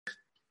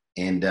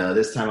And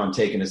this time I'm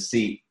taking a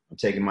seat. I'm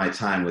taking my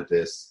time with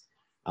this.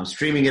 I'm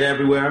streaming it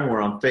everywhere.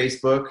 We're on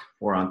Facebook.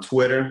 We're on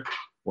Twitter.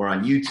 We're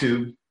on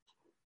YouTube.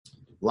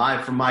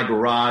 Live from my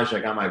garage. I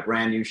got my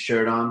brand new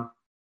shirt on.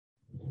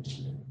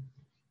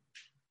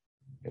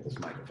 Get this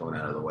microphone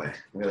out of the way.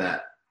 Look at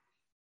that.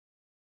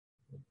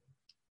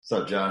 What's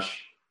up,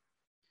 Josh?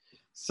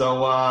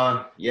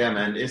 So, yeah,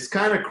 man, it's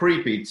kind of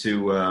creepy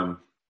to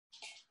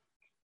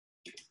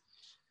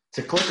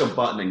click a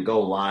button and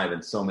go live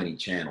in so many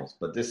channels.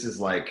 But this is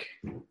like,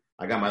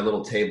 I got my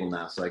little table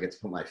now, so I get to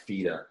put my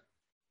feet up.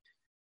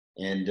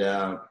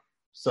 And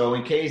so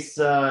in case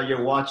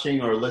you're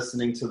watching or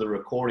listening to the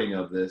recording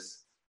of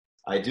this,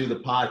 I do the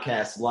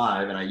podcast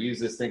live, and I use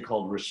this thing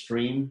called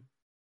Restream.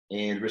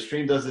 And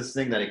Restream does this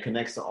thing that it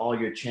connects to all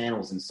your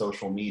channels in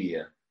social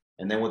media.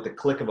 And then with the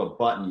click of a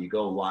button, you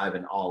go live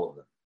in all of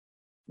them.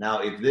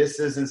 Now, if this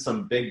isn't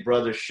some Big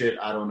Brother shit,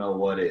 I don't know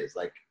what is.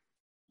 Like,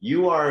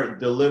 you are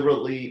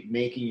deliberately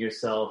making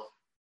yourself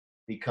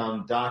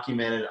become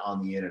documented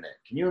on the internet.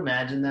 Can you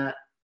imagine that?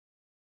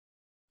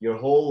 Your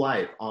whole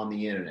life on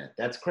the internet.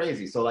 That's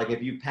crazy. So, like,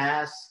 if you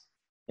pass,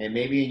 and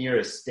maybe in your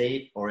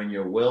estate or in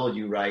your will,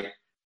 you write,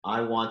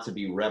 I want to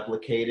be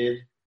replicated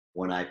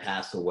when I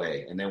pass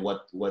away. And then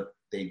what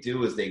they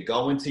do is they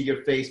go into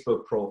your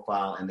Facebook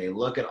profile and they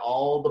look at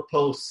all the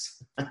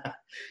posts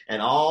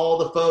and all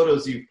the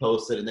photos you've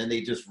posted, and then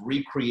they just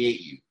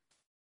recreate you.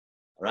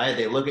 All right?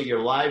 They look at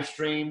your live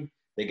stream,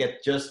 they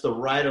get just the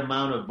right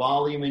amount of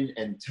volume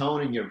and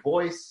tone in your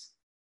voice,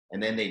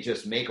 and then they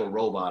just make a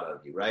robot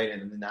of you, right?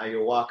 And now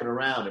you're walking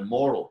around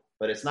immortal,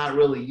 but it's not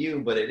really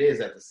you, but it is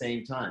at the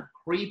same time.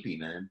 Creepy,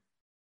 man.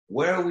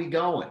 Where are we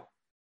going?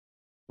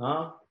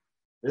 Huh?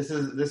 This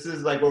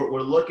is like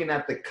we're looking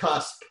at the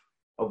cusp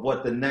of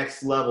what the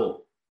next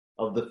level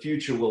of the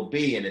future will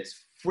be, and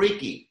it's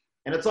freaky.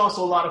 And it's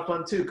also a lot of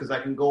fun, too, because I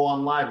can go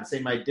on live and say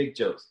my dick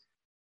jokes.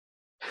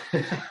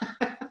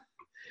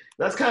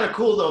 That's kind of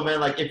cool, though,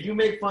 man. Like, if you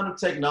make fun of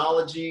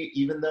technology,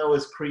 even though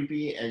it's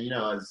creepy and, you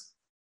know, as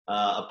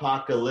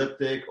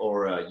apocalyptic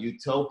or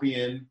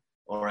utopian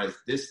or as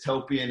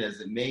dystopian as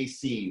it may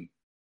seem,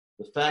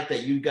 the fact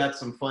that you've got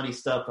some funny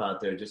stuff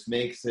out there just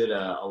makes it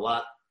a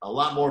lot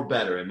more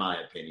better, in my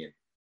opinion.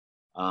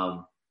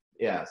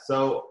 Yeah,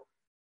 so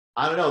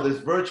I don't know, this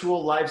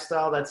virtual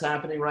lifestyle that's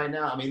happening right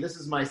now, I mean, this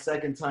is my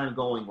second time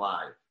going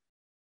live.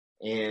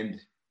 And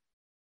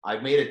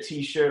I've made a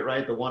t-shirt,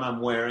 right, the one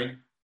I'm wearing.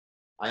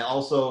 I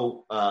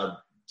also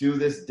do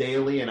this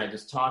daily, and I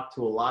just talk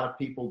to a lot of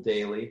people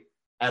daily.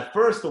 At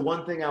first, the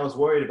one thing I was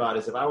worried about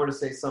is if I were to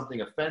say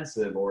something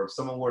offensive, or if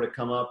someone were to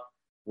come up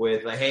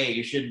with, hey,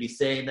 you shouldn't be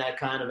saying that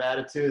kind of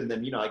attitude, and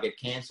then, you know, I get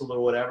canceled or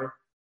whatever.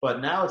 But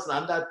now it's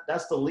not that.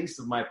 That's the least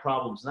of my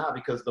problems now,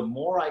 because the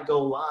more I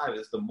go live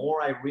is the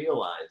more I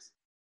realize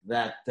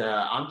that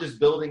I'm just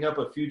building up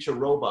a future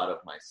robot of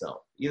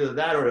myself. Either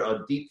that or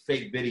a deep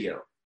fake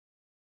video.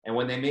 And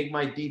when they make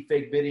my deep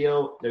fake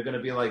video, they're going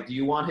to be like, do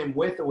you want him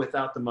with or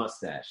without the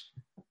mustache?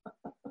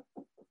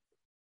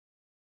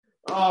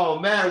 Oh,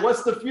 man,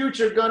 what's the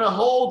future going to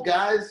hold,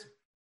 guys?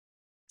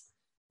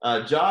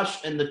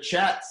 Josh in the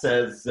chat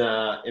says,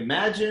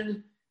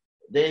 imagine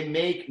they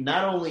make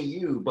not only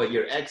you, but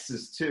your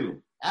exes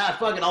too.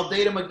 Fuck it, I'll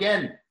date them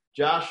again,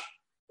 Josh.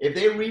 If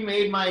they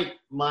remade my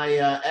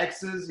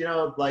exes, you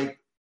know, like,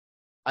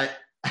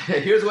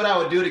 here's what I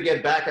would do to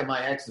get back at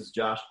my exes,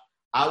 Josh.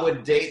 I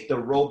would date the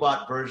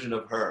robot version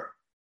of her.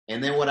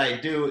 And then what I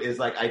do is,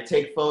 like, I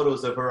take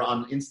photos of her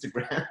on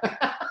Instagram.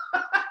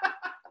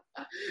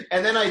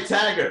 And then I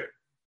tag her,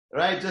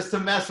 right, just to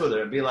mess with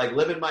her and be like,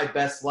 living my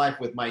best life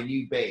with my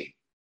new babe.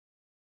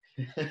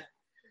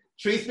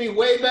 Treats me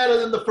way better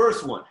than the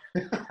first one.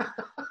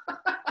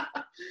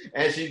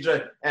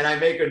 And I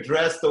make her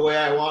dress the way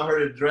I want her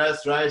to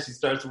dress, right? She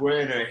starts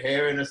wearing her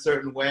hair in a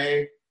certain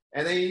way.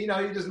 And then, you know,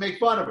 you just make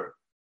fun of her.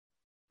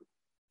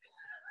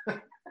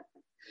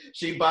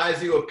 She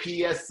buys you a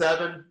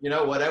PS7, you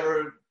know,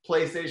 whatever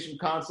PlayStation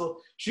console.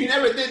 She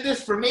never did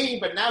this for me,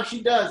 but now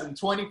she does in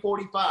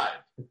 2045.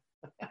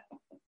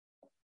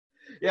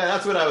 Yeah,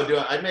 that's what I would do.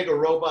 I'd make a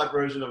robot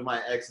version of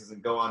my exes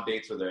and go on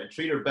dates with her and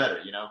treat her better,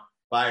 you know?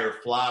 Buy her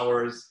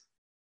flowers,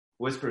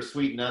 whisper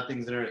sweet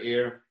nothings in her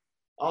ear,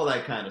 all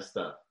that kind of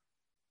stuff.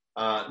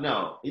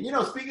 No, and, you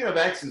know, speaking of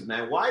exes,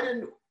 man,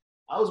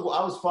 I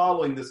was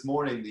following this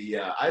morning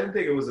I didn't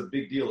think it was a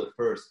big deal at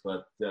first,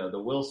 but the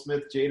Will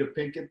Smith Jada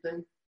Pinkett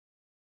thing.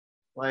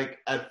 Like,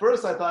 at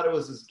first I thought it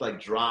was just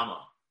like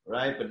drama,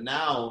 right? But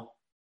now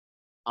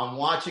I'm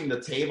watching the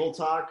table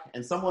talk,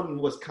 and someone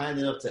was kind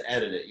enough to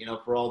edit it, you know,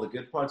 for all the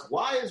good parts.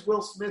 Why is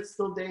Will Smith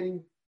still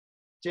dating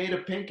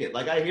Jada Pinkett?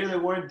 Like, I hear they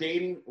weren't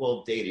dating.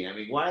 Well, dating. I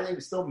mean, why are they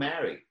still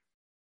married?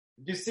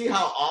 Did you see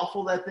how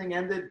awful that thing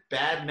ended?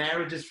 Bad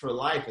marriages for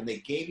life, and they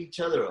gave each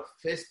other a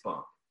fist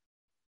bump.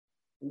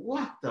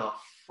 What the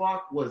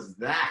fuck was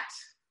that?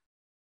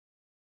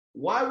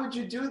 Why would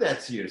you do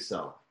that to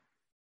yourself?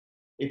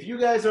 If you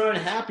guys aren't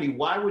happy,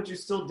 why would you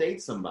still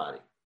date somebody?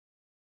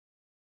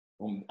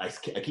 I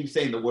keep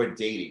saying the word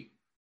dating.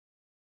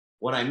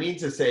 What I mean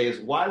to say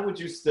is, why would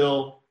you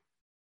still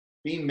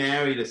be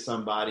married to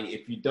somebody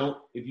if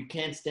you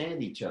can't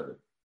stand each other.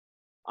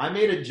 I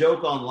made a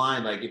joke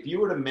online, like if you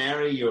were to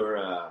marry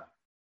your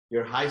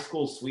high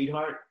school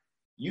sweetheart,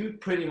 you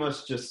pretty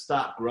much just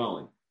stop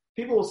growing.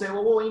 People will say,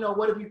 well,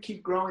 what if you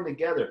keep growing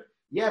together?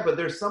 Yeah, but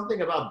there's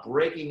something about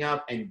breaking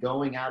up and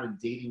going out and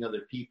dating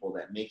other people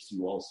that makes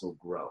you also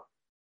grow.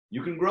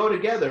 You can grow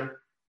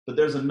together, but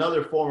there's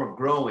another form of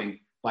growing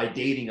by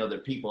dating other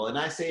people. And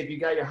I say, if you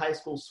got your high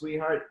school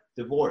sweetheart,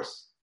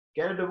 divorce.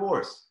 Get a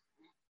divorce.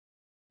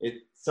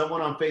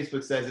 Someone on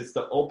Facebook says it's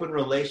the open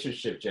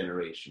relationship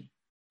generation.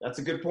 That's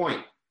a good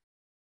point.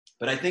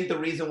 But I think the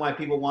reason why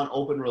people want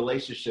open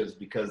relationships is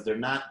because they're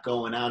not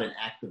going out and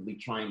actively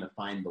trying to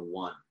find the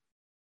one.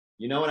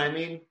 You know what I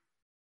mean?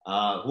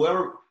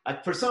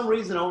 For some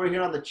reason over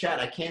here on the chat,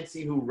 I can't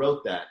see who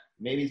wrote that.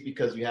 Maybe it's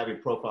because you have your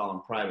profile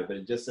on private, but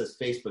it just says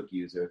Facebook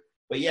user.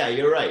 But yeah,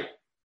 you're right.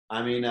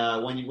 I mean,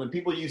 when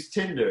people use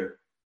Tinder,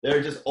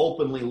 they're just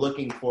openly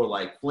looking for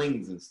like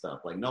flings and stuff.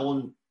 Like no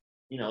one,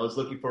 is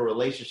looking for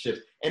relationships.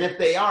 And if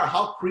they are,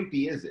 how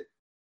creepy is it?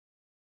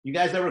 You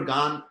guys ever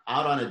gone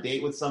out on a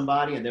date with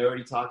somebody and they're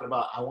already talking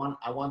about, I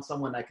want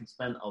someone I can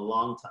spend a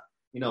long time,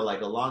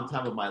 like a long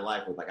time of my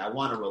life with. Like, I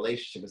want a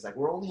relationship. It's like,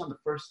 we're only on the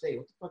first date.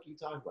 What the fuck are you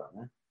talking about,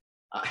 man?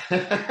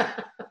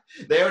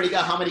 They already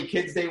got how many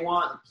kids they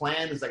want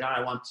planned. It's like, all right,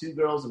 I want 2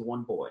 girls and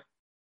 1 boy.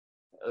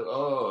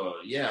 Oh,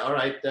 yeah, all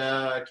right.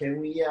 Can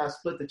we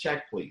split the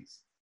check, please?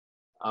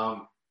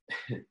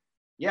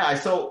 Yeah,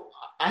 so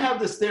I have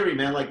this theory,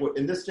 man. Like,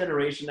 in this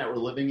generation that we're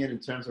living in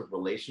terms of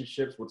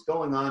relationships, what's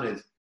going on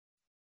is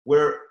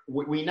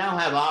we now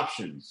have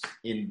options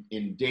in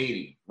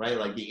dating, right?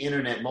 Like the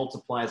internet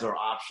multiplies our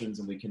options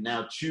and we can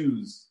now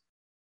choose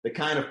the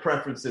kind of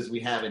preferences we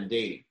have in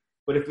dating.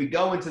 But if we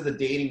go into the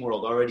dating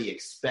world already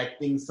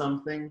expecting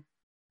something,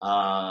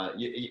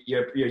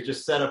 you're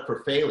just set up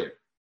for failure,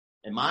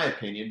 in my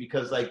opinion,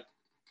 because like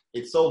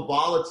it's so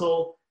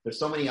volatile. There's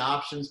so many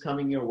options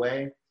coming your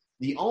way.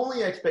 The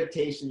only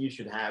expectation you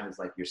should have is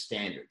like your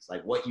standards,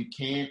 like what you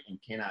can and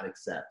cannot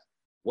accept,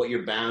 what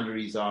your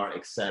boundaries are,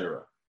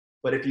 etc.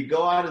 But if you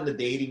go out in the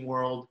dating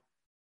world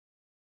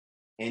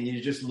and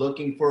you're just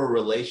looking for a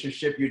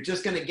relationship, you're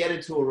just going to get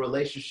into a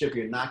relationship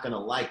you're not going to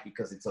like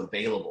because it's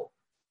available.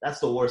 That's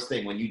the worst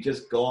thing. When you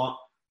just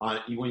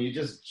when you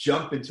just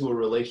jump into a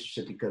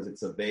relationship because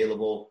it's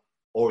available,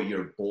 or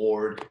you're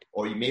bored,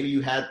 or maybe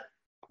you had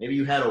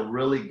a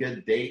really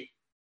good date.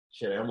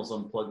 Shit, I almost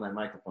unplugged my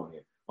microphone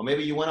here. Or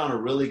maybe you went on a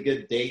really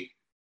good date,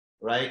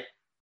 right?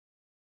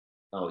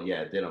 Oh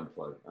yeah, it did unplug.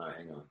 All right,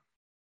 hang on.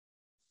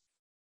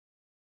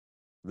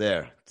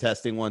 There,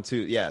 testing 1,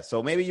 2. Yeah,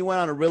 so maybe you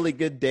went on a really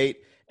good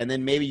date, and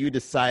then maybe you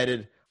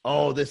decided,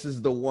 oh, this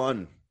is the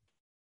one.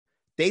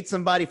 Date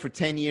somebody for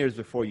 10 years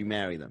before you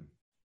marry them.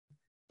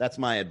 That's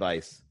my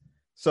advice.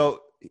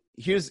 So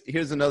here's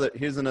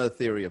another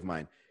theory of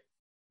mine.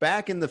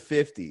 Back in the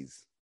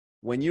 50s,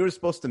 when you were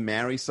supposed to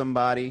marry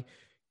somebody,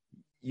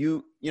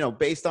 you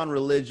based on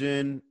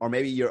religion or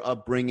maybe your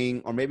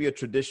upbringing or maybe a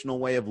traditional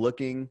way of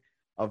looking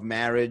of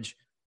marriage,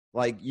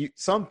 like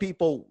some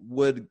people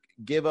would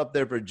give up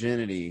their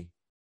virginity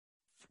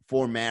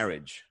for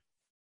marriage.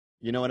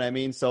 You know what I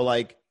mean? So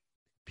like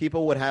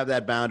people would have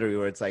that boundary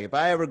where it's like, if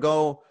I ever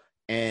go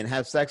and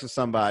have sex with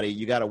somebody,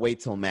 you got to wait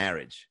till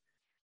marriage.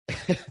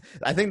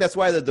 I think that's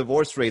why the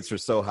divorce rates are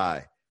so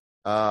high.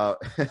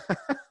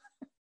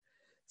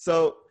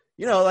 So,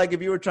 like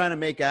if you were trying to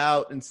make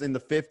out in the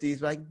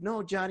 50s, like,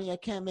 no, Johnny, I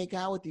can't make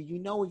out with you.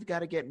 We've got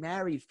to get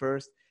married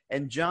first.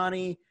 And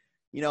Johnny,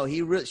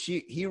 he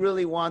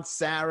really wants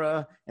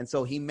Sarah. And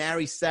so he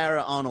marries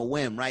Sarah on a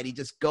whim, right? He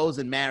just goes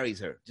and marries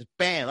her. Just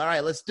bam. All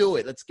right, let's do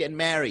it. Let's get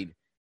married.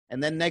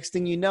 And then next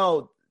thing you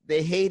know,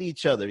 they hate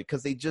each other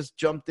because they just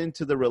jumped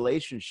into the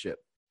relationship.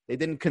 They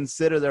didn't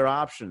consider their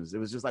options. It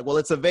was just like, well,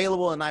 it's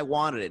available and I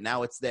wanted it.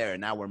 Now it's there.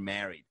 And now we're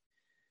married.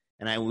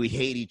 And we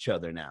hate each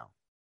other now.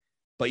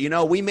 But,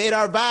 we made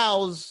our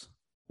vows.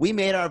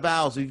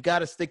 We've got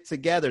to stick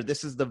together.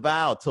 This is the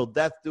vow. Till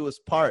death do us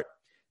part.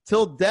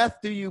 Till death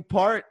do you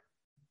part.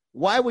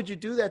 Why would you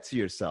do that to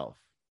yourself?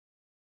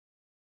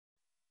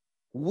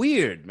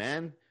 Weird,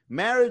 man.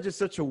 Marriage is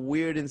such a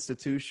weird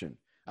institution.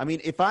 I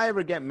mean, if I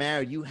ever get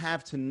married, you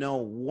have to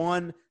know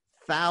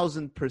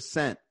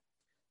 1,000%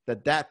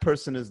 that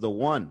person is the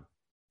one.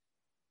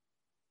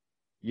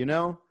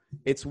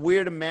 It's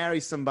weird to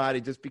marry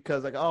somebody just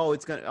because like,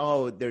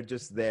 they're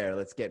just there.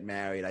 Let's get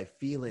married. I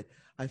feel it.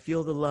 I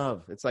feel the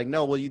love. It's like,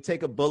 no, well, you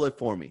take a bullet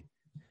for me.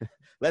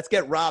 Let's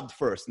get robbed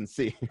first and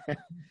see.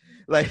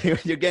 Like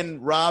you're getting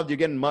robbed. You're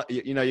getting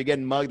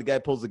mugged. The guy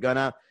pulls the gun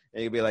out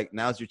and you'll be like,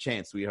 now's your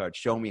chance, sweetheart.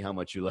 Show me how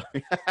much you love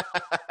me.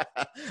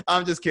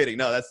 I'm just kidding.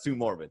 No, that's too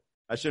morbid.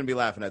 I shouldn't be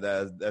laughing at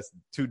that. That's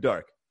too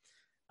dark.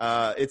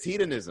 It's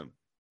hedonism.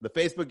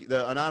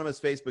 The anonymous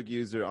Facebook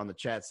user on the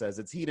chat says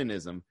it's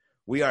hedonism.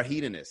 We are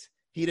hedonists.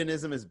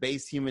 Hedonism is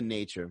base human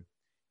nature.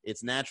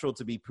 It's natural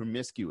to be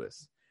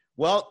promiscuous.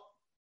 Well,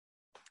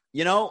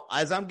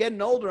 as I'm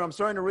getting older, I'm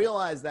starting to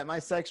realize that my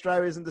sex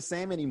drive isn't the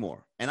same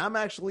anymore. And I'm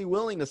actually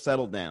willing to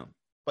settle down.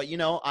 But,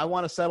 I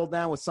want to settle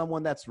down with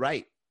someone that's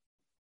right.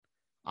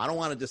 I don't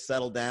want to just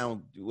settle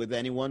down with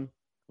anyone,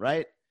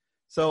 right?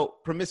 So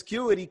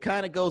promiscuity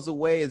kind of goes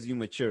away as you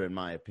mature, in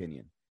my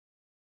opinion.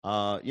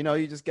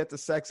 You just get the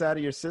sex out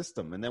of your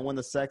system. And then when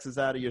the sex is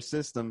out of your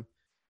system,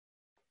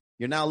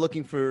 you're now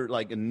looking for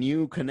like a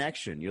new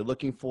connection. You're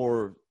looking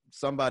for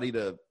somebody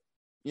to,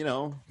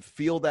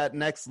 feel that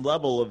next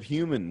level of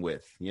human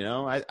with,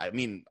 I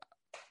mean,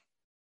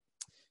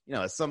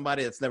 as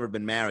somebody that's never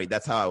been married,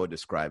 that's how I would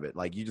describe it.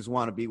 Like, you just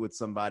want to be with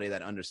somebody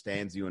that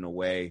understands you in a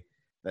way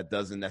that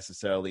doesn't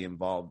necessarily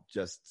involve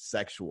just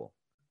sexual.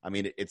 I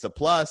mean, it's a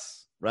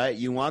plus, right?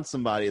 You want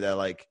somebody that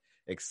like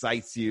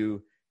excites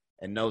you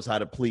and knows how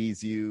to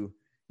please you,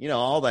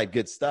 all that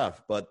good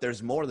stuff. But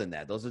there's more than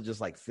that. Those are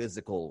just like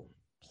physical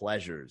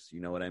pleasures.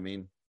 You know what I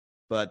mean?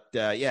 But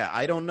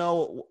I don't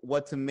know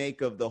what to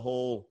make of the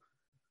whole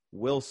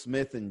Will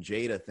Smith and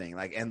Jada thing.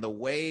 Like, and the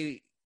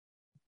way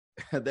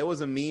there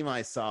was a meme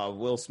I saw of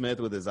Will Smith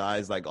with his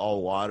eyes like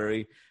all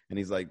watery, and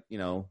he's like,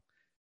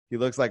 he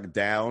looks like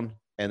down.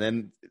 And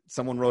then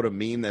someone wrote a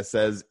meme that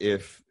says,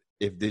 if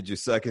Did You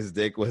Suck His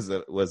Dick was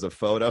a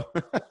photo.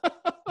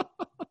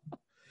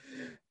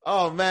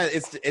 Oh man,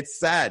 it's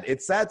sad.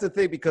 It's sad to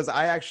think, because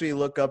I actually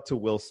look up to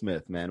Will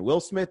Smith, man.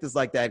 Will Smith is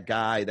like that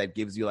guy that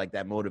gives you like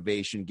that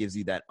motivation, gives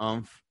you that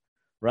oomph,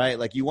 right?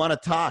 Like, you want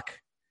to talk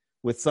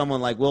with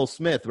someone like Will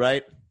Smith,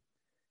 right?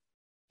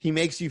 He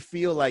makes you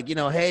feel like,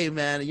 hey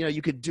man,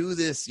 you could do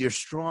this. You're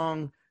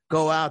strong.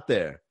 Go out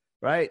there,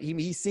 right?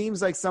 He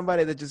seems like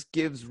somebody that just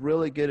gives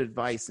really good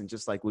advice and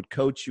just like would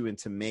coach you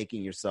into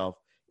making yourself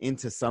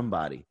into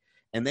somebody.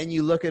 And then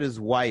you look at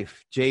his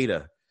wife,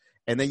 Jada,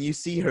 and then you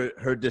see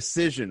her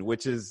decision,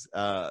 which is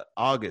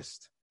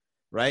August,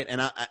 right?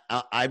 And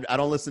I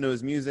don't listen to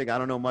his music. I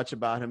don't know much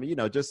about him,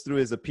 just through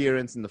his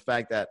appearance and the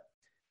fact that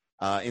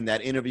in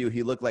that interview,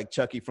 he looked like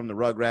Chucky from the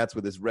Rugrats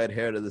with his red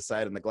hair to the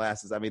side and the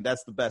glasses. I mean,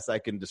 that's the best I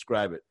can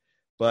describe it.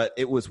 But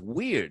it was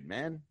weird,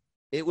 man.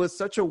 It was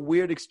such a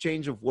weird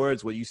exchange of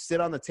words where you sit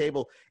on the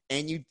table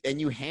and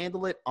you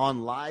handle it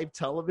on live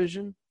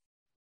television.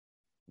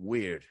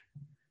 Weird.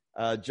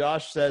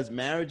 Josh says,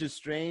 marriage is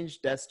strange.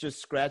 That's just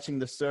scratching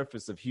the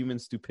surface of human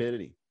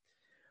stupidity.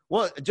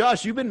 Well,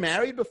 Josh, you've been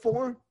married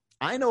before?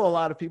 I know a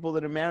lot of people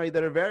that are married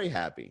that are very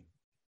happy,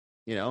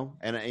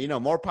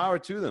 and, more power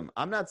to them.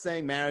 I'm not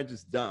saying marriage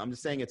is dumb. I'm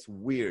just saying it's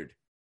weird.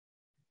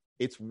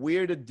 It's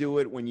weird to do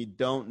it when you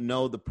don't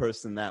know the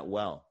person that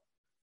well.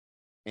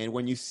 And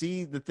when you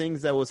see the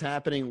things that was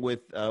happening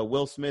with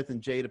Will Smith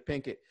and Jada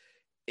Pinkett,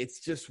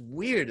 it's just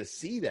weird to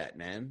see that,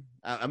 man.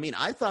 I mean,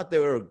 I thought they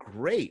were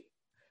great.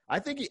 I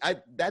think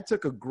that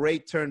took a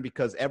great turn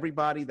because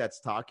everybody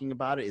that's talking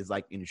about it is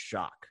like in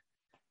shock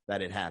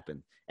that it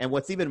happened. And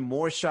what's even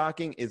more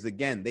shocking is,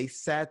 again, they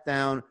sat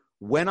down,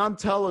 went on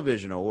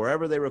television or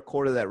wherever they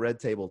recorded that Red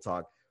Table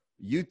Talk,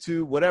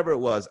 YouTube, whatever it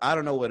was. I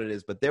don't know what it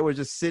is, but they were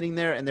just sitting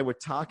there and they were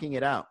talking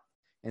it out.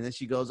 And then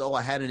she goes, "Oh,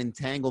 I had an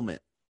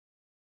entanglement."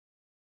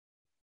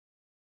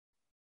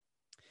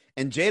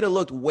 And Jada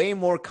looked way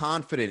more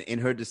confident in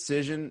her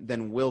decision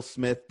than Will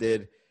Smith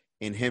did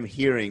in him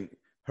hearing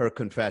her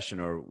confession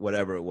or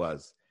whatever it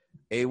was.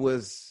 It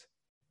was,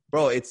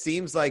 bro, it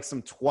seems like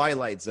some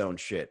Twilight Zone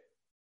shit.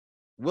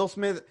 Will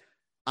Smith,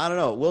 I don't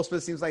know. Will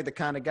Smith seems like the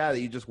kind of guy that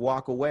you just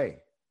walk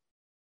away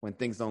when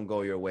things don't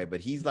go your way.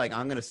 But he's like,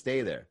 I'm going to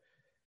stay there.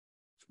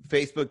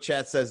 Facebook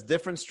chat says,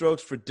 different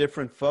strokes for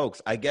different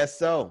folks. I guess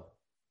so.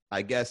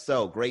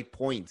 Great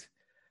point.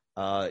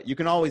 You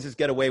can always just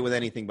get away with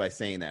anything by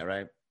saying that,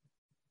 right?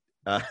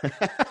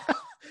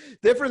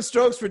 Different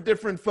strokes for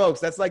different folks.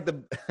 That's like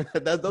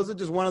those are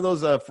just one of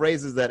those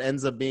phrases that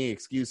ends up being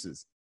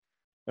excuses,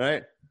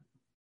 right?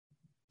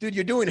 Dude,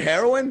 you're doing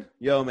heroin?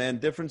 Yo, man,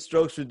 different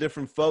strokes for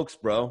different folks,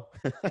 bro.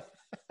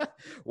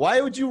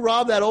 Why would you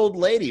rob that old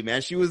lady,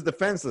 man? She was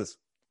defenseless.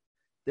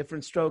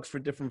 Different strokes for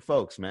different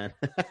folks, man.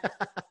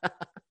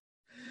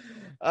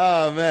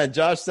 Oh, man.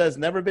 Josh says,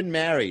 never been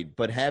married,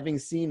 but having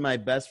seen my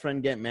best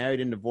friend get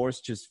married and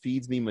divorced just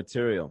feeds me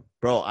material.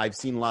 Bro, I've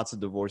seen lots of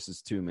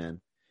divorces too,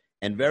 man.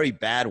 And very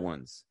bad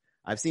ones.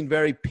 I've seen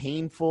very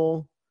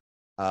painful,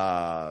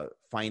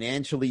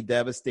 financially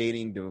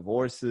devastating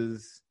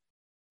divorces.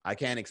 I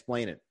can't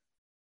explain it.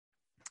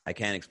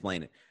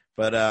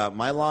 But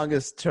my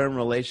longest term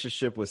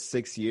relationship was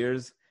 6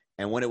 years.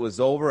 And when it was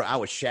over, I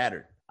was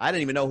shattered. I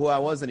didn't even know who I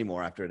was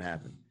anymore after it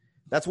happened.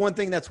 That's one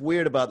thing that's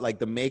weird about like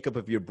the makeup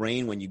of your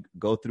brain when you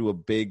go through a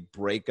big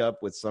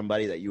breakup with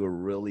somebody that you were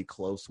really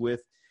close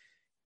with.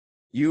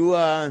 You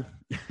go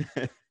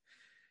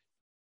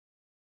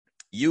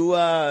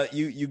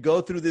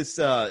through this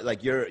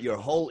like your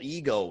whole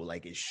ego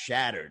like is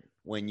shattered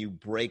when you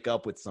break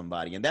up with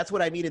somebody. And that's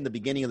what I mean in the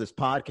beginning of this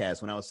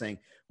podcast when I was saying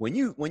when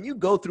you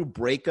go through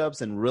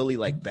breakups and really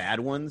like bad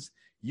ones,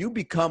 you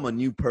become a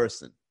new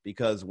person.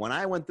 Because when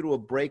I went through a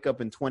breakup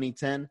in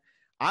 2010,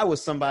 I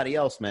was somebody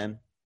else, man.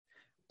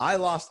 I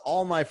lost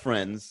all my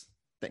friends.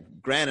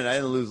 Granted, I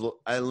didn't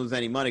lose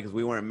any money because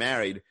we weren't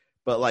married,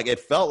 but like it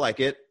felt like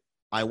it.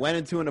 I went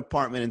into an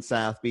apartment in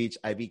South Beach.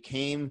 I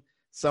became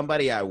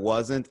somebody I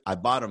wasn't. I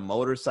bought a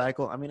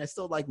motorcycle. I mean, I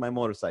still like my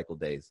motorcycle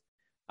days.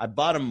 I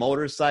bought a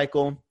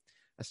motorcycle.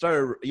 I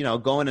started,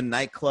 going to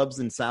nightclubs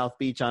in South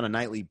Beach on a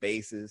nightly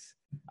basis.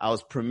 I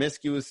was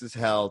promiscuous as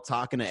hell,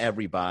 talking to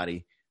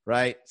everybody,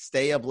 right?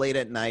 Stay up late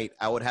at night.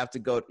 I would have to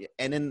go.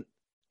 And then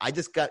I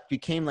just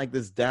became like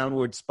this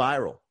downward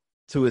spiral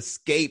to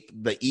escape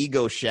the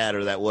ego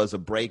shatter that was a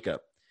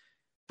breakup.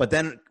 But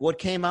then what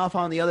came off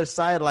on the other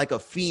side, like a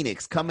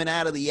phoenix coming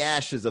out of the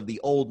ashes of the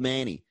old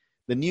Manny,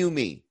 the new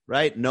me,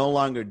 right? No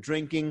longer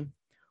drinking,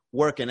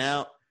 working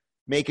out,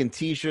 making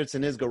T-shirts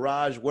in his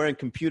garage, wearing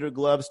computer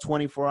gloves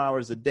 24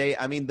 hours a day.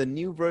 I mean, the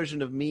new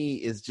version of me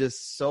is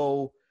just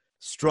so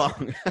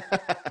strong.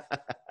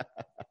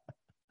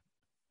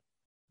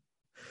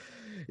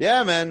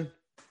 Yeah, man.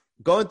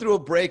 Going through a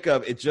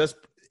breakup, it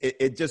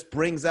just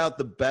brings out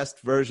the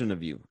best version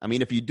of you. I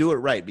mean, if you do it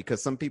right,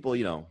 because some people,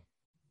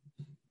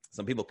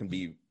 some people can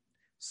be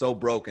so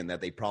broken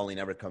that they probably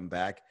never come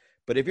back.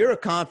 But if you're a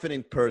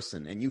confident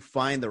person and you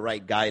find the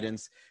right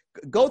guidance,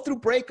 go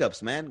through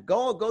breakups, man.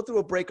 Go through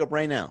a breakup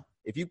right now.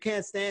 If you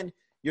can't stand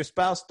your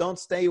spouse, don't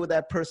stay with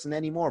that person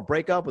anymore.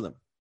 Break up with them.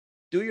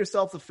 Do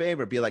yourself a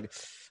favor. Be like,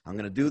 I'm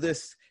going to do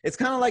this. It's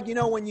kind of like,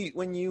 when you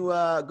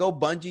go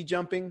bungee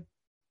jumping,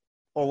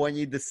 or when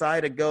you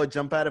decide to go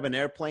jump out of an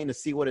airplane to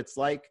see what it's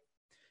like.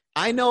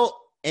 I know,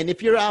 and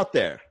if you're out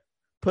there,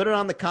 put it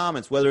on the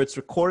comments, whether it's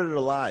recorded or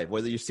live,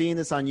 whether you're seeing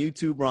this on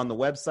YouTube or on the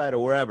website or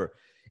wherever.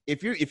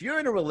 If you're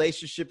in a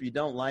relationship you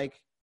don't like,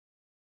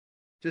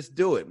 just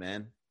do it,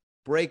 man.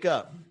 Break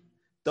up.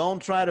 Don't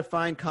try to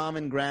find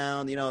common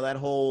ground, that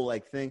whole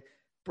thing.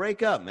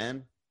 Break up,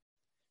 man.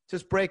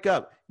 Just break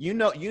up. You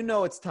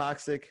know it's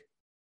toxic.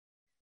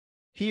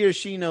 He or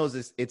she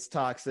knows it's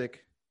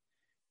toxic.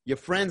 Your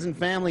friends and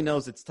family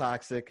knows it's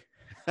toxic.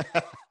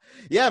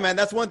 Yeah, man,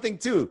 that's one thing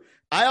too.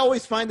 I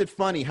always find it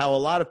funny how a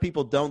lot of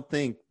people don't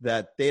think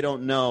that they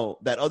don't know,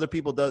 that other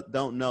people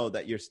don't know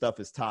that your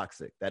stuff is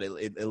toxic, that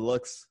it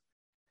looks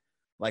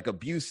like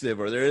abusive,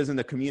 or there isn't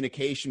a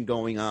communication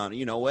going on,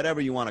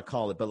 whatever you want to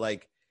call it. But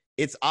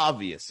it's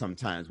obvious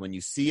sometimes when you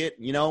see it,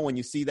 when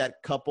you see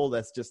that couple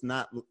that's just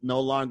no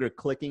longer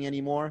clicking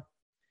anymore.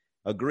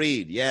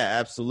 Agreed. Yeah,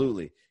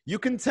 absolutely. You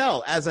can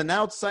tell as an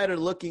outsider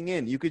looking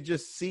in, you could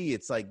just see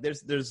it's like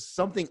there's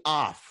something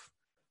off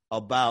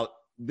about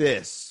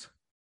this.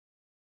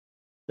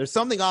 There's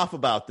something off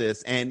about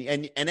this,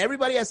 and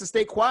everybody has to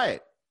stay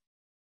quiet,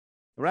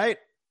 right?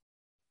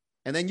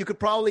 And then you could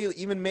probably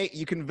even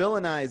you can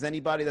villainize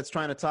anybody that's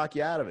trying to talk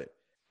you out of it.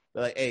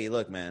 They're like, hey,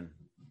 look, man,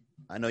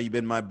 I know you've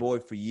been my boy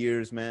for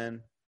years,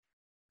 man.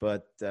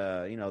 But,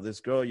 this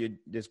girl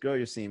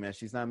you're seeing, man,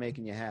 she's not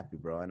making you happy,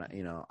 bro. And,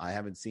 I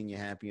haven't seen you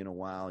happy in a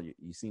while.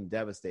 You seem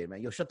devastated,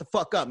 man. Yo, shut the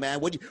fuck up, man.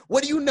 What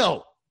do you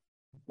know?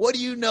 What do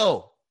you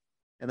know?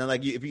 And then,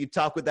 if you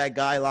talk with that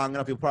guy long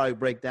enough, he'll probably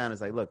break down.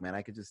 It's like, look, man,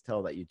 I could just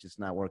tell that you're just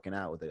not working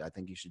out with it. I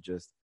think you should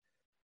just,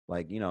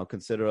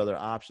 consider other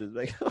options.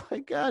 Like, oh, my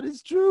God,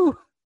 it's true.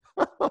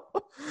 I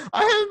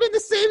haven't been the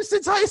same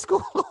since high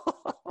school.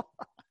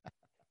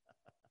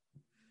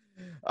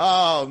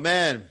 Oh,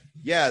 man.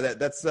 Yeah,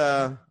 that's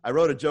I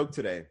wrote a joke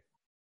today.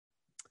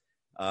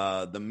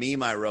 The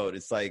meme I wrote,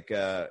 it's like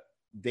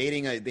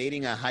dating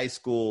a high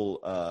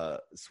school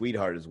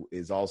sweetheart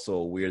is also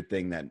a weird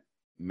thing that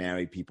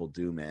married people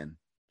do, man.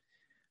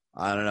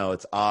 I don't know,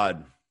 it's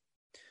odd.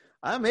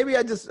 Maybe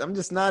I just haven't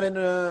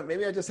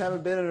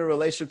been in a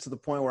relationship to the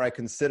point where I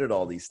considered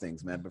all these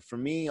things, man. But for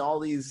me,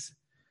 all these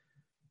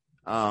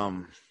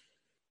I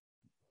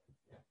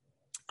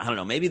don't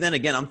know, maybe then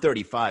again I'm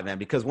 35, man,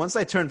 because once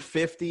I turn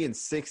 50 and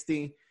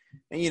 60,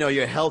 and,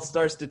 your health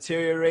starts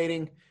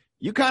deteriorating,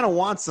 you kind of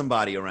want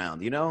somebody around,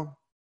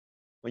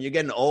 When you're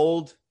getting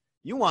old,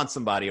 you want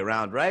somebody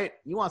around, right?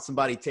 You want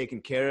somebody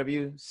taking care of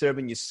you,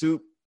 serving you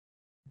soup,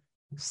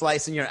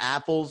 slicing your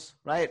apples,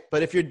 right?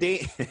 But if you're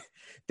date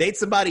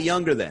somebody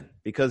younger then,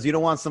 because you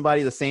don't want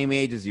somebody the same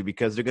age as you,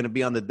 because they're going to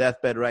be on the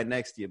deathbed right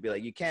next to you. Be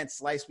like, you can't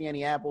slice me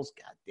any apples?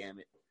 God damn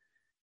it.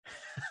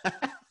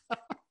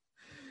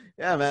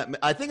 Yeah, man.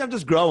 I think I'm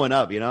just growing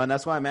up, and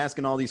that's why I'm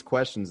asking all these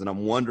questions, and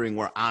I'm wondering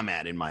where I'm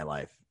at in my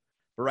life.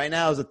 But right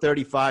now, as a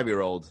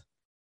 35-year-old,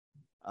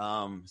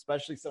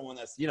 especially someone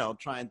that's,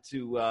 trying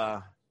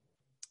to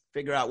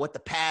figure out what the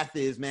path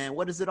is, man.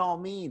 What does it all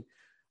mean?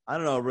 I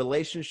don't know.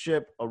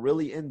 A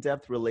really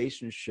in-depth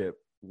relationship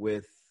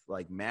with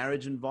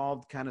marriage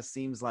involved kind of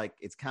seems like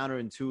it's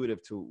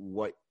counterintuitive to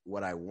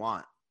what I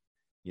want,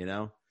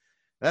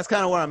 That's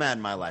kind of where I'm at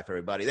in my life,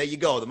 everybody. There you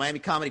go. The Miami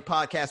Comedy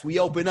Podcast. We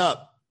open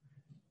up.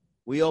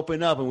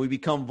 And we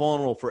become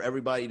vulnerable for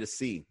everybody to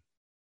see.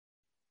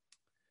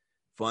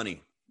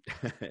 Funny.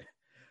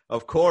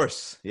 Of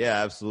course.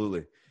 Yeah,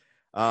 absolutely.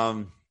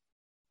 All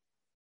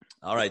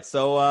right.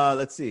 So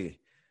let's see.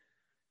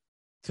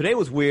 Today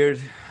was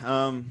weird.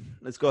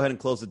 Let's go ahead and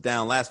close it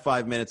down. Last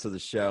 5 minutes of the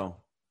show.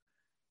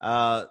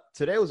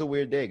 Today was a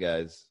weird day,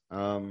 guys.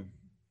 How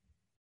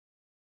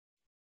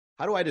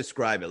do I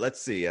describe it?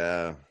 Let's see.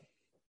 I'm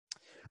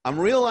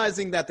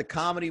realizing that the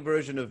comedy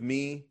version of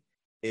me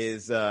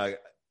is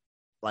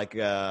like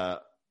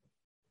a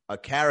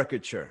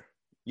caricature.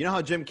 You know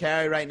how Jim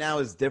Carrey right now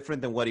is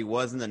different than what he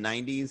was in the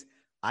 90s?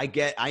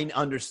 I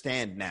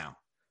understand now.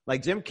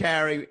 Like Jim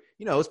Carrey,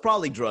 you know, it was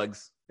probably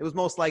drugs. It was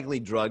most likely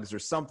drugs or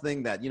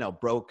something that, you know,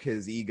 broke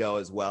his ego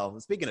as well.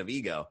 And speaking of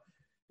ego,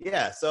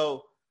 yeah,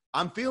 so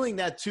I'm feeling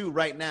that too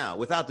right now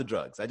without the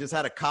drugs. I just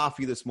had a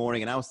coffee this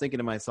morning and I was thinking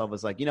to myself, I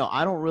was like, you know,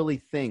 I don't really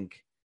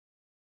think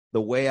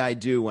the way I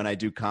do when I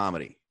do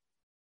comedy.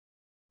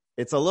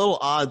 It's a little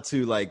odd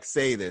to like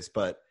say this,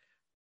 but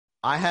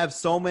I have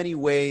so many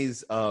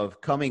ways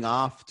of coming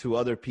off to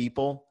other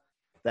people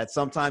that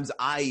sometimes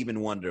I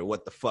even wonder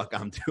what the fuck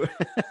I'm doing.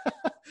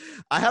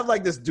 I have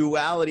like this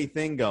duality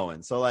thing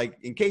going. So like,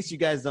 in case you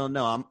guys don't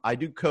know, I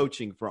do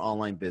coaching for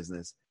online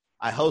business.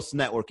 I host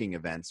networking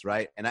events,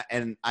 right?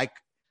 And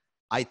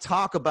I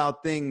talk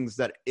about things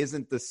that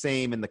isn't the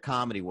same in the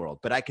comedy world,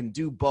 but I can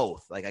do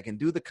both. Like I can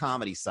do the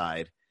comedy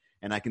side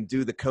and I can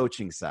do the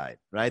coaching side,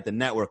 right? The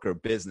networker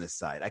business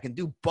side. I can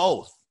do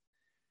both.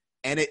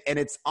 And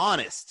it's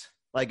honest,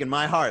 like in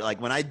my heart.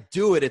 Like when I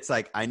do it, it's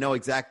like I know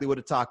exactly what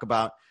to talk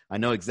about. I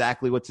know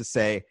exactly what to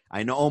say.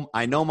 I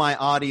know my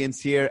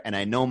audience here and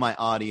I know my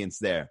audience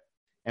there.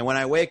 And when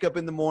I wake up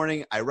in the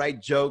morning, I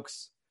write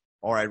jokes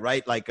or I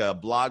write like a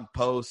blog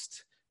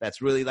post that's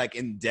really like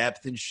in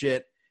depth and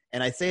shit.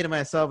 And I say to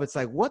myself, it's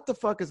like, what the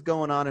fuck is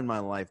going on in my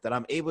life that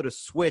I'm able to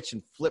switch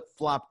and flip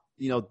flop,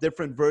 you know,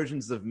 different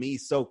versions of me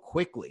so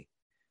quickly.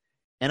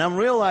 And I'm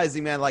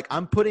realizing, man, like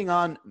I'm putting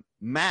on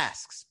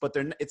masks, but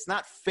it's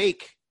not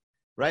fake,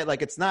 right?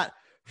 Like it's not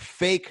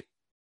fake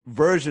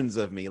versions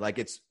of me. Like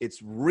it's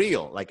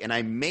real. Like, and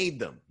I made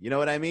them, you know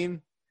what I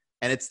mean?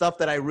 And it's stuff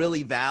that I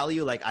really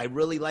value. Like I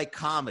really like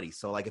comedy.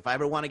 So like if I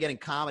ever want to get in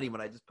comedy,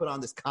 when I just put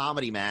on this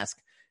comedy mask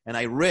and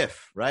I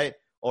riff, right?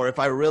 Or if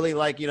I really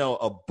like, you know,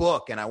 a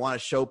book and I want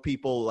to show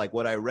people like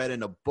what I read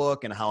in a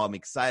book and how I'm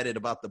excited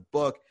about the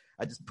book,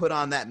 I just put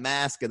on that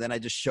mask and then I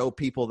just show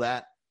people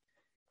that.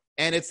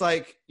 And it's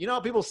like, you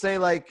know, people say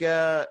like,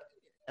 oh,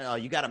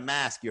 you got a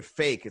mask, you're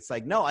fake. It's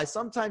like, no, I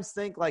sometimes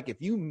think like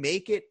if you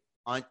make it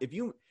on, if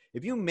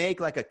you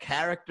make like a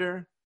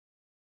character,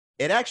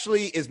 it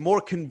actually is more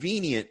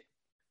convenient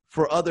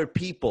for other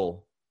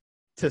people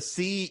to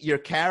see your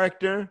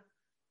character,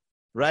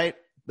 right?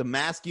 The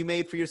mask you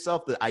made for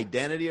yourself, the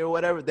identity or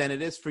whatever, than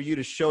it is for you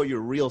to show your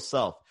real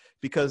self.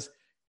 Because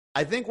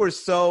I think we're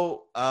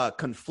so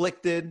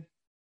conflicted.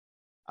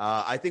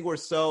 I think we're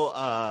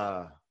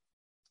so,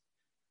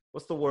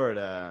 what's the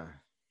word?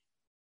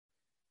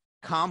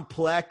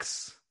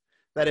 Complex,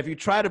 that if you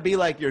try to be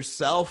like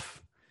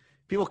yourself,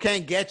 people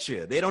can't get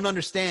you. They don't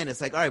understand.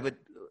 It's like, all right,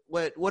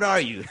 but what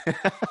are you?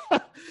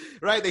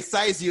 Right? They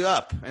size you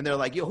up and they're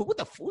like, yo, who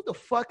the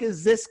fuck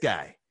is this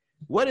guy?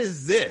 What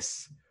is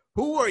this?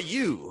 Who are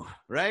you?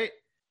 Right?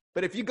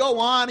 But if you go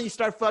on and you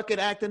start fucking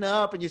acting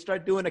up and you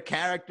start doing a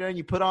character and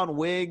you put on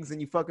wigs and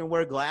you fucking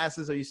wear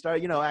glasses or you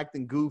start, you know,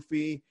 acting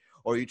goofy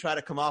or you try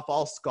to come off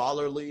all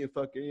scholarly and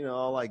fucking, you know,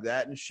 all like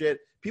that and shit,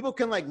 people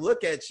can like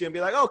look at you and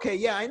be like, okay,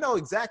 yeah, I know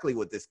exactly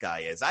what this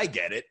guy is. I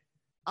get it.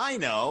 I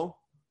know.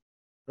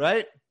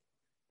 Right?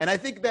 And I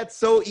think that's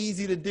so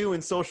easy to do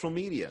in social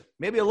media.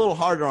 Maybe a little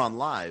harder on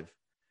live,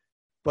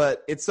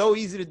 but it's so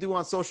easy to do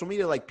on social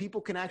media. Like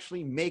people can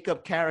actually make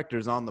up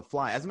characters on the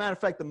fly. As a matter of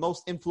fact, the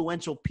most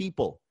influential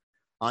people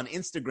on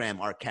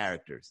Instagram are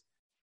characters.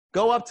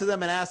 Go up to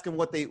them and ask them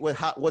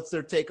what's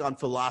their take on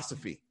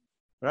philosophy,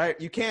 right?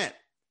 You can't.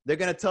 They're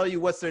going to tell you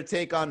what's their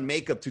take on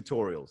makeup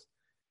tutorials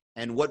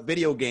and what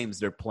video games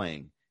they're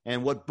playing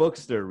and what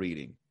books they're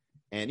reading.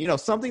 And, you know,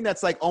 something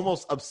that's like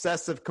almost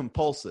obsessive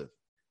compulsive.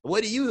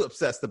 What are you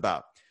obsessed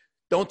about?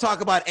 Don't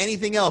talk about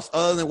anything else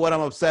other than what I'm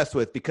obsessed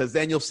with, because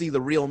then you'll see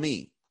the real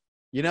me,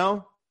 you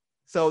know?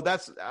 So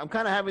I'm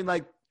kind of having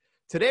like,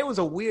 today was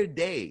a weird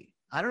day.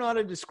 I don't know how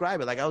to describe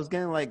it. Like I was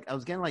getting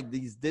like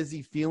these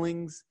dizzy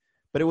feelings,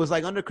 but it was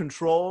like under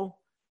control.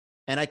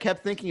 And I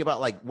kept thinking about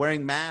like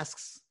wearing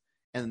masks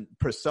and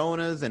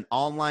personas and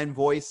online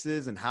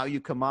voices and how you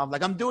come off.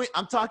 Like I'm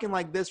talking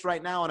like this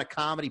right now on a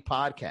comedy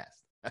podcast.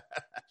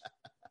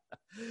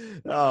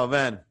 Oh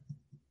man.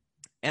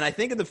 And I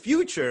think in the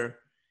future,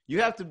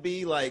 you have to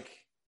be like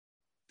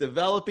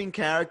developing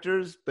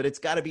characters, but it's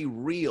got to be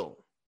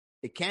real.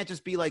 It can't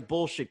just be like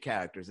bullshit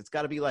characters. It's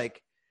got to be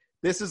like,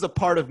 this is a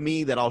part of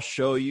me that I'll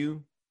show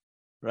you,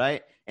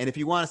 right? And if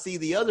you want to see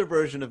the other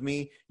version of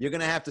me, you're going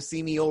to have to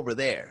see me over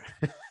there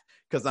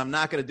because I'm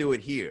not going to do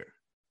it here.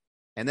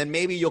 And then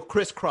maybe you'll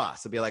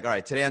crisscross and be like, all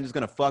right, today I'm just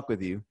going to fuck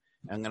with you.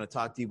 I'm going to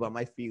talk to you about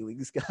my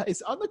feelings,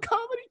 guys, on the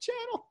comedy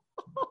channel.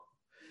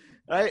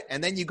 Right?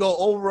 And then you go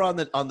over on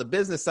the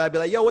business side, be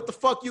like, yo, what the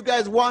fuck you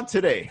guys want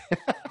today?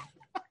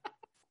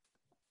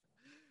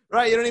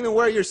 Right? You don't even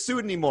wear your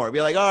suit anymore.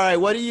 Be like, all right,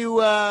 what do you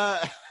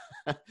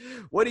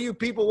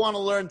people want to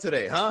learn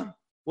today, huh?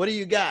 What do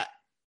you got?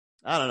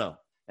 I don't know.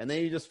 And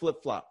then you just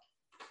flip-flop.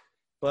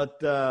 But,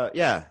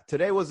 yeah,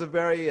 today was a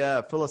very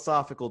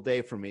philosophical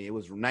day for me. It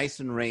was nice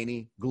and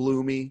rainy,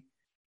 gloomy,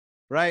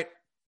 right?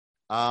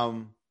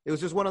 It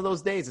was just one of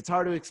those days. It's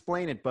hard to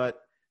explain it, but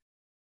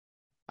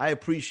I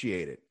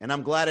appreciate it. And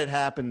I'm glad it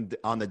happened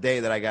on the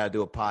day that I got to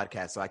do a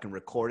podcast so I can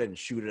record it and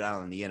shoot it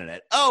out on the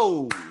internet.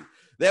 Oh,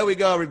 there we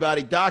go,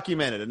 everybody.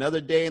 Documented.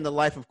 Another day in the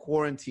life of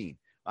quarantine.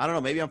 I don't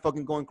know. Maybe I'm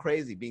fucking going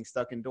crazy being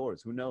stuck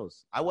indoors. Who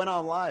knows? I went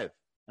on live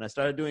and I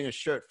started doing a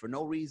shirt for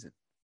no reason.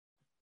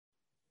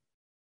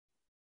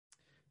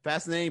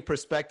 Fascinating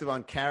perspective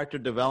on character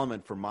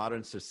development for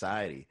modern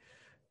society.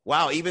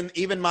 Wow, even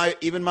my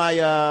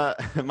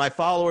my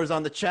followers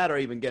on the chat are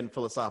even getting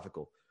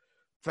philosophical.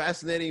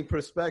 Fascinating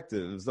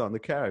perspectives on the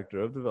character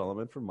of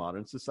development for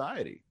modern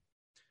society.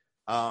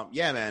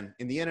 Yeah, man.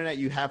 In the internet,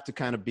 you have to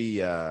kind of be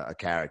a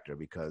character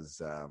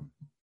because,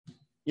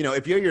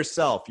 if you're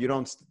yourself, you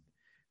don't.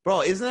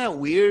 Bro, isn't that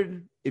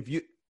weird?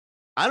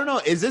 I don't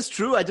know. Is this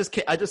true? I just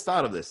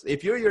thought of this.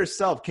 If you're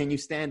yourself, can you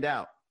stand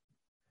out?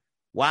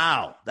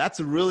 Wow, that's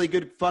a really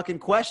good fucking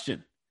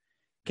question.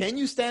 Can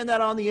you stand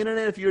out on the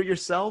internet if you're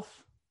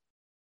yourself?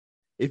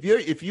 If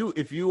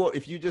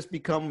you just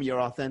become your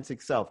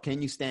authentic self,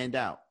 can you stand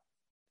out?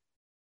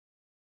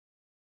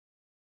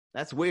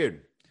 That's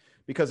weird.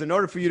 Because in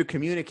order for you to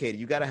communicate,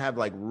 you got to have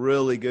like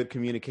really good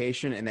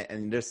communication.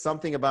 And there's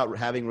something about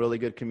having really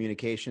good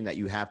communication that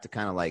you have to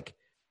kind of like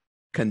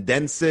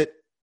condense it,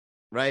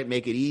 right?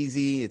 Make it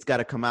easy. It's got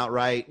to come out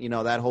right.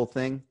 That whole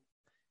thing.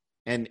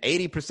 And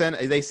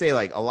 80%, they say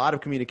like a lot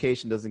of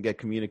communication doesn't get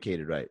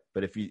communicated right.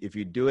 But if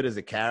you do it as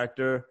a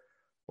character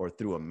or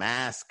through a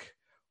mask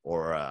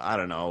or I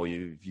don't know,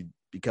 if you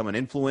become an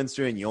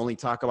influencer and you only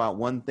talk about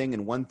one thing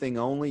and one thing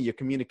only, your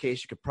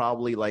communication could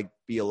probably like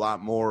be a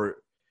lot more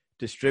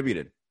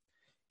distributed.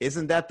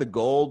 Isn't that the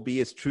goal? Be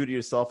as true to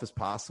yourself as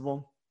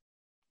possible.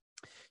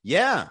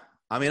 Yeah.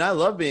 I mean, I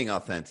love being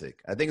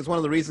authentic. I think it's one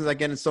of the reasons I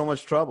get in so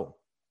much trouble.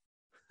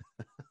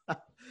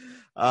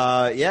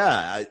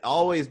 Yeah,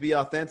 always be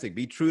authentic,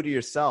 be true to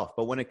yourself.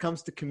 But when it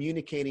comes to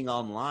communicating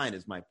online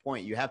is my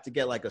point. You have to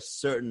get like a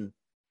certain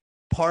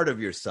part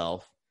of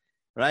yourself,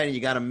 right? And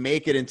you got to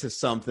make it into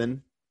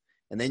something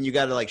and then you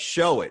got to like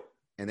show it.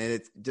 And then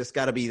it's just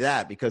got to be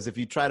that, because if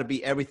you try to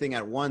be everything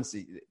at once,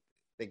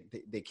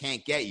 they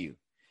can't get you.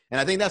 And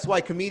I think that's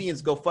why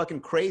comedians go fucking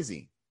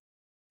crazy.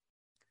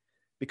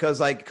 Because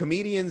like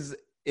comedians,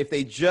 if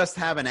they just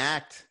have an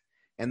act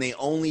and they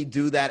only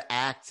do that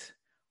act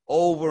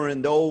over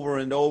and over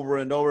and over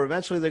and over,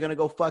 eventually they're going to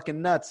go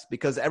fucking nuts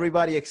because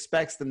everybody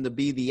expects them to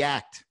be the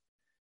act.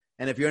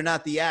 And if you're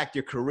not the act,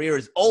 your career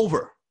is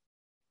over.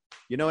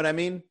 You know what I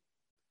mean?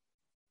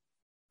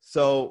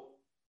 So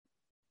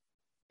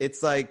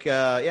it's like,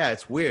 yeah,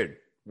 it's weird.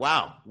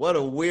 Wow. What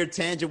a weird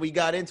tangent we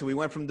got into. We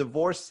went from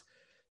divorce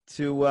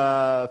to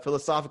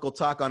philosophical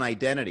talk on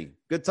identity.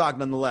 Good talk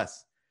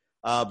nonetheless.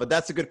 But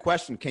that's a good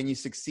question. Can you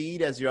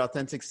succeed as your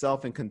authentic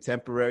self in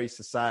contemporary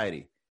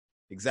society?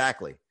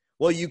 Exactly.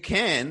 Well, you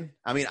can.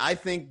 I mean, I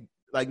think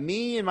like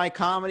me and my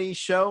comedy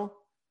show,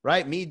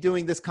 right? Me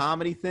doing this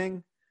comedy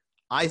thing,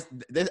 I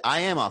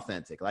am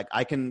authentic. Like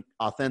I can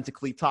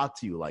authentically talk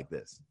to you like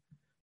this.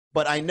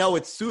 But I know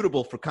it's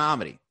suitable for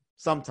comedy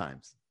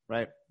sometimes,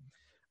 right?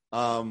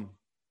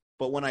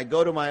 But when I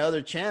go to my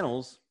other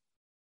channels,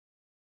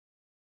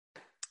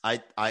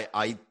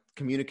 I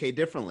communicate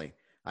differently.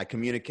 I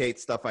communicate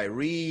stuff I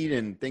read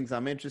and things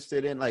I'm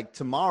interested in. Like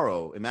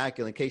tomorrow,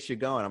 Immaculate, in case you're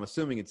going, I'm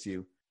assuming it's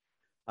you.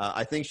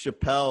 I think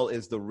Chappelle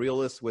is the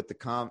realest with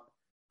the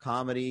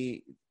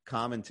comedy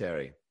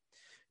commentary.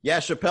 Yeah,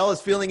 Chappelle is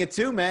feeling it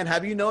too, man.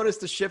 Have you noticed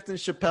the shift in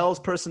Chappelle's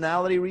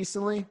personality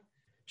recently?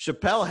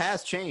 Chappelle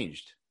has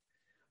changed.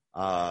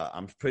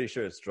 I'm pretty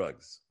sure it's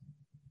drugs.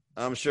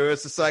 I'm sure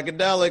it's the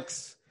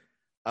psychedelics.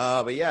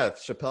 But yeah,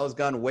 Chappelle's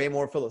gone way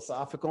more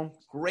philosophical.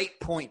 Great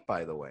point,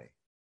 by the way.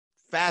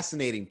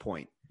 Fascinating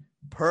point.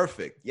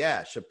 Perfect.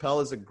 Yeah,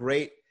 Chappelle is a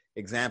great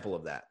example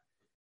of that.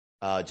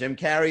 Jim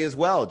Carrey as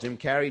well. Jim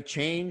Carrey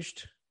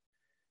changed.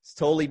 It's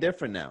totally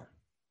different now.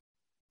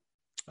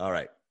 All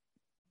right.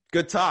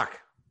 Good talk.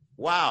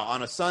 Wow.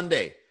 On a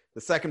Sunday,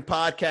 the second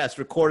podcast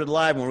recorded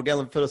live when we're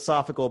getting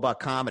philosophical about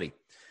comedy.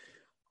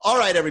 All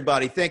right,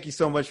 everybody. Thank you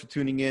so much for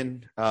tuning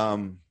in.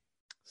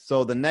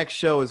 So the next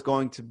show is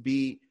going to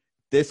be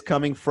this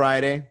coming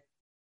Friday.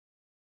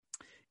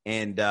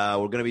 And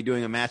we're going to be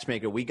doing a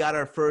matchmaker. We got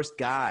our first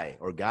guy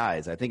or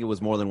guys. I think it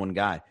was more than one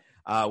guy.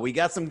 We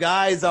got some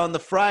guys on the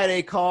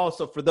Friday call.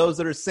 So for those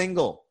that are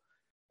single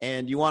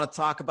and you want to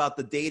talk about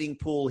the dating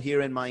pool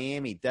here in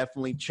Miami,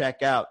 definitely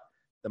check out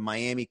the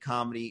Miami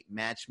Comedy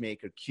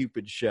Matchmaker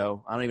Cupid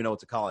Show. I don't even know what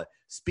to call it.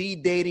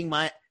 Speed dating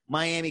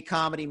Miami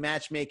Comedy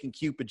Matchmaking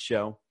Cupid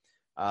Show.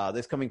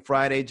 This coming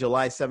Friday,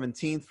 July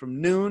 17th from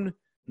noon.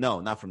 No,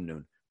 not from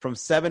noon. From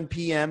 7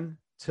 p.m.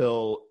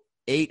 till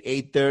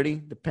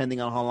 8:30,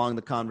 depending on how long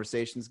the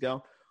conversations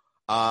go.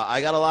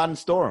 I got a lot in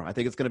store. I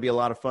think it's going to be a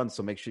lot of fun,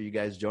 so make sure you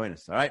guys join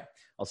us. All right?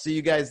 I'll see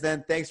you guys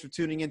then. Thanks for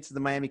tuning into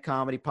the Miami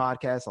Comedy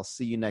Podcast. I'll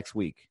see you next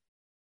week.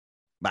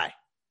 Bye.